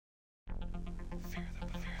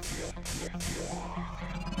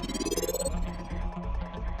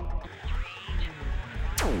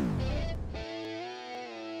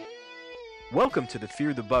Welcome to the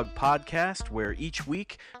Fear the Bug podcast, where each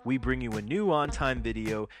week we bring you a new on-time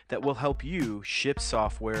video that will help you ship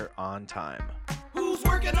software on time. Who's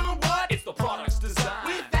working on what? It's the product's design.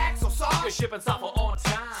 With AxleSoft. You're shipping software on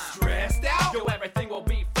time. Stressed out? Yo, everything will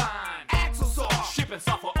be fine. AxleSoft. Shipping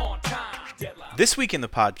software on time. Deadline. This week in the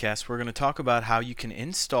podcast, we're going to talk about how you can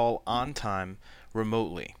install on-time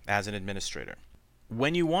remotely as an administrator.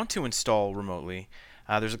 When you want to install remotely,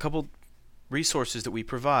 there's a couple resources that we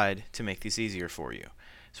provide to make this easier for you.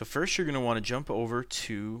 So first, you're going to want to jump over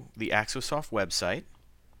to the AxleSoft website,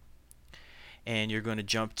 and you're going to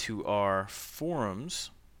jump to our forums.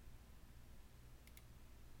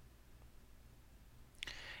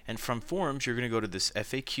 And from forums, you're going to go to this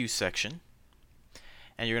FAQ section,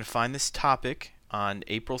 and you're going to find this topic on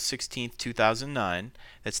April 16th, 2009.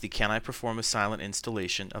 That's the Can I Perform a Silent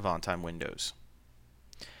Installation of On-Time Windows?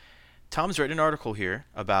 Tom's written an article here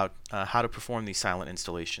about how to perform these silent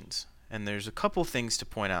installations, and there's a couple things to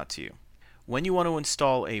point out to you. When you want to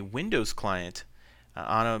install a Windows client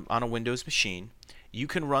on a Windows machine, you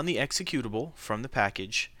can run the executable from the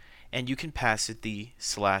package, and you can pass it the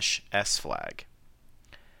 /s flag.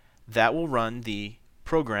 That will run the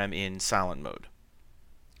program in silent mode.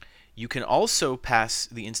 You can also pass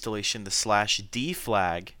the installation the /d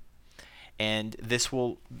flag, and this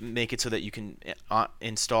will make it so that you can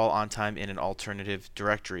install OnTime in an alternative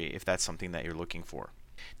directory if that's something that you're looking for.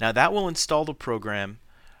 Now that will install the program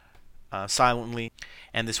silently,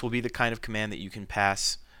 and this will be the kind of command that you can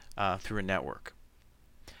pass through a network.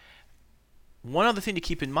 One other thing to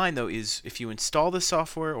keep in mind, though, is if you install the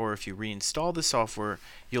software or if you reinstall the software,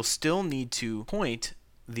 you'll still need to point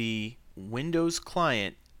the Windows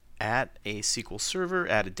client at a SQL server,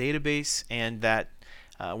 at a database, and that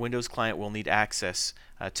Windows client will need access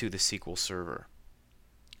to the SQL server.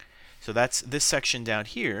 So that's this section down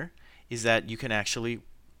here, is that you can actually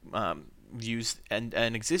use an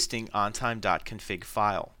existing ontime.config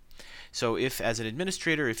file. So if, as an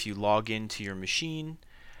administrator, if you log into your machine,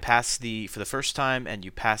 for the first time, and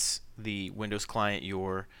you pass the Windows client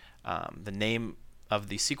your the name of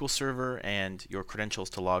the SQL server and your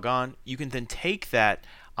credentials to log on, you can then take that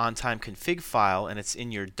OnTime config file, and it's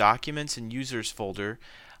in your Documents and Users folder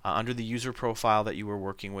under the user profile that you were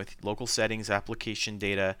working with, Local Settings, Application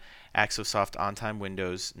Data, AxleSoft OnTime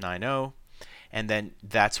Windows 9.0, and then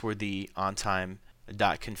that's where the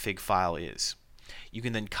ontime.config file is. You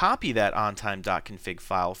can then copy that ontime.config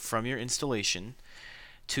file from your installation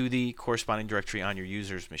to the corresponding directory on your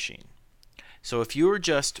user's machine. So if you were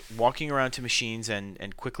just walking around to machines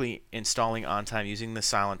and quickly installing OnTime using the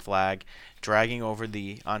silent flag, dragging over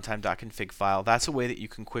the ontime.config file, that's a way that you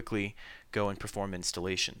can quickly go and perform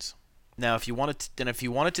installations. Now, if you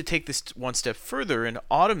wanted to take this one step further and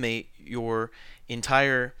automate your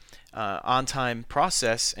entire OnTime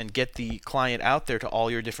process and get the client out there to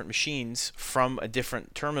all your different machines from a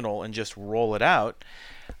different terminal and just roll it out,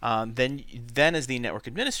 then as the network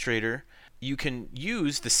administrator, you can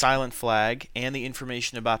use the silent flag and the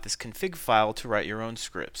information about this config file to write your own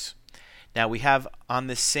scripts. Now we have on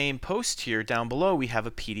this same post here down below, we have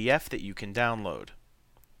a PDF that you can download.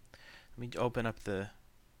 Let me open up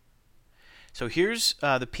So here's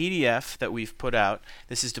the PDF that we've put out.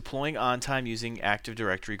 This is deploying OnTime using Active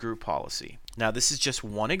Directory group policy. Now this is just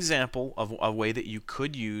one example of a way that you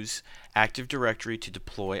could use Active Directory to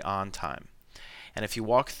deploy OnTime. And if you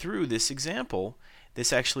walk through this example,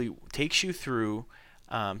 this actually takes you through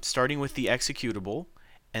starting with the executable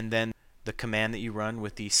and then the command that you run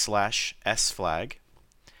with the /s flag.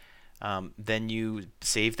 Then you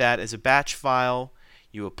save that as a batch file.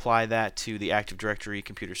 You apply that to the Active Directory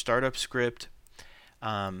computer startup script.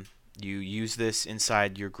 You use this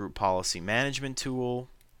inside your group policy management tool.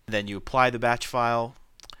 Then you apply the batch file.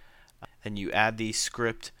 Then you add the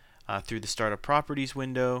script through the startup properties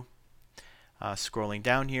window. Scrolling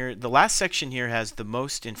down here, the last section here has the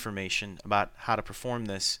most information about how to perform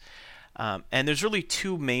this. And there's really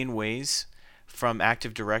two main ways from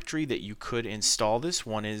Active Directory that you could install this.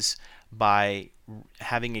 One is by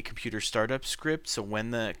having a computer startup script. So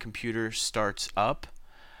when the computer starts up,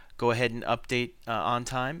 go ahead and update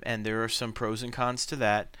OnTime, and there are some pros and cons to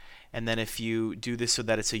that. And then if you do this so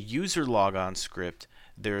that it's a user logon script,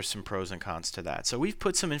 there are some pros and cons to that. So we've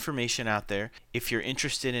put some information out there. If you're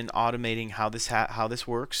interested in automating how this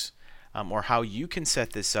works, or how you can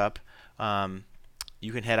set this up,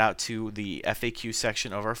 you can head out to the FAQ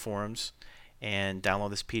section of our forums and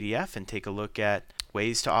download this PDF and take a look at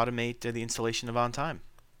ways to automate the installation of OnTime.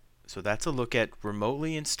 So that's a look at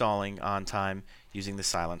remotely installing OnTime using the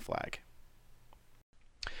silent flag.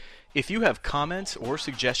 If you have comments or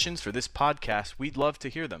suggestions for this podcast, we'd love to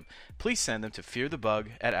hear them. Please send them to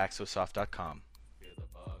fearthebug@axosoft.com. Fear the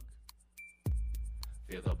bug.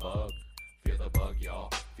 Fear the bug. Fear the bug, y'all.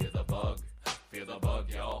 Fear the bug. Fear the bug,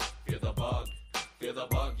 y'all. Fear the bug. Fear the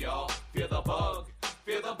bug, y'all. Fear the bug.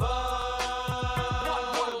 Fear the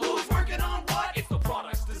bug. Who's working on what? It's the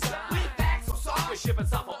product's design. With Axosoft. We're shipping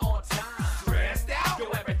software